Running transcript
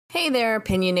Hey there,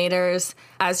 opinionators.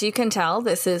 As you can tell,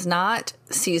 this is not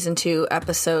Season 2,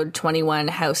 Episode 21,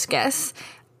 House Guests.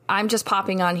 I'm just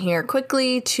popping on here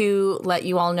quickly to let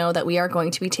you all know that we are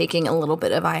going to be taking a little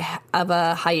bit of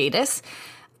a hiatus.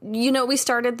 You know, we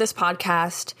started this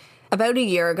podcast about a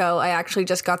year ago. I actually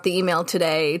just got the email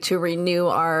today to renew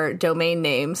our domain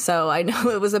name. So I know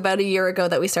it was about a year ago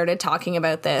that we started talking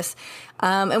about this.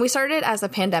 And we started as a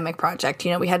pandemic project.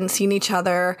 You know, we hadn't seen each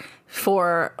other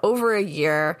for over a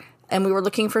year and we were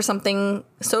looking for something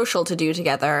social to do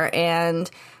together. And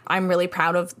I'm really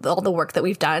proud of all the work that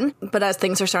we've done. But as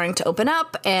things are starting to open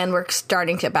up and we're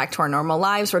starting to get back to our normal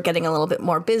lives, we're getting a little bit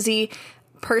more busy.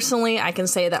 Personally, I can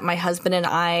say that my husband and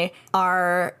I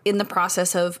are in the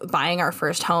process of buying our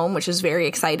first home, which is very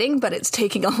exciting, but it's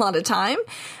taking a lot of time.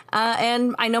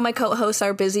 And I know my co-hosts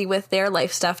are busy with their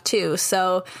life stuff too.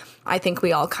 So I think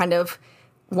we all kind of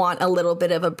want a little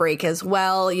bit of a break as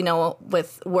well, you know,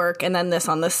 with work and then this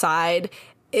on the side.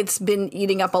 It's been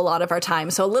eating up a lot of our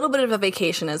time. So a little bit of a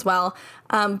vacation as well.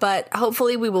 But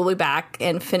hopefully we will be back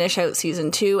and finish out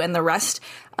Season 2 and the rest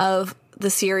of the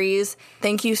series.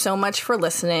 Thank you so much for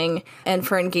listening and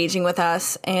for engaging with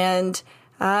us. And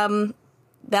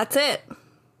that's it.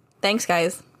 Thanks,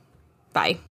 guys.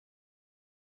 Bye.